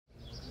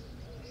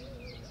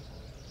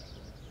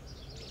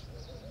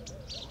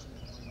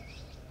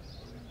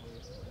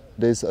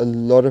There's a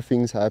lot of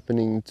things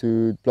happening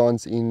to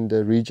plants in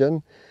the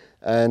region,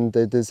 and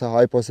there's a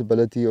high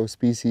possibility of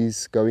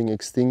species going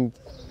extinct.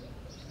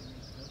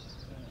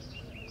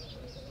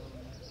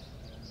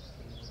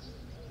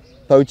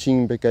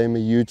 Poaching became a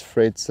huge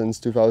threat since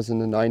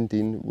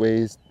 2019,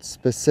 where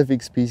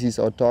specific species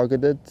are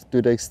targeted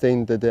to the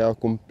extent that they are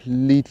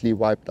completely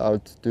wiped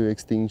out to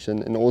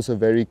extinction, and also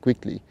very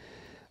quickly.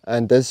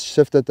 And this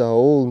shifted the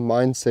whole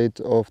mindset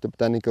of the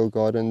botanical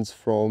gardens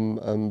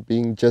from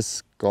being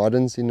just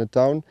gardens in a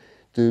town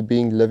to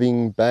being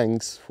living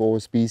banks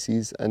for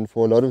species. And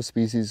for a lot of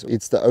species,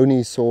 it's the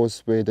only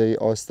source where they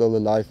are still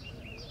alive.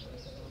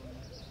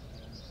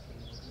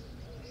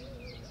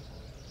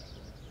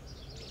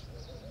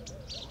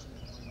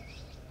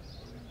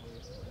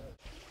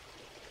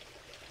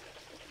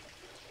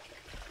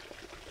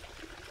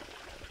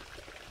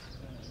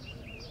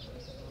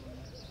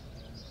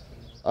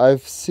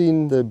 I've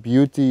seen the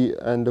beauty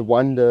and the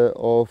wonder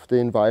of the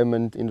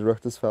environment in the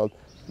Richtersveld.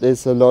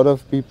 There's a lot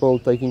of people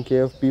taking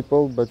care of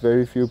people, but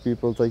very few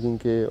people taking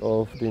care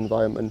of the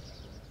environment.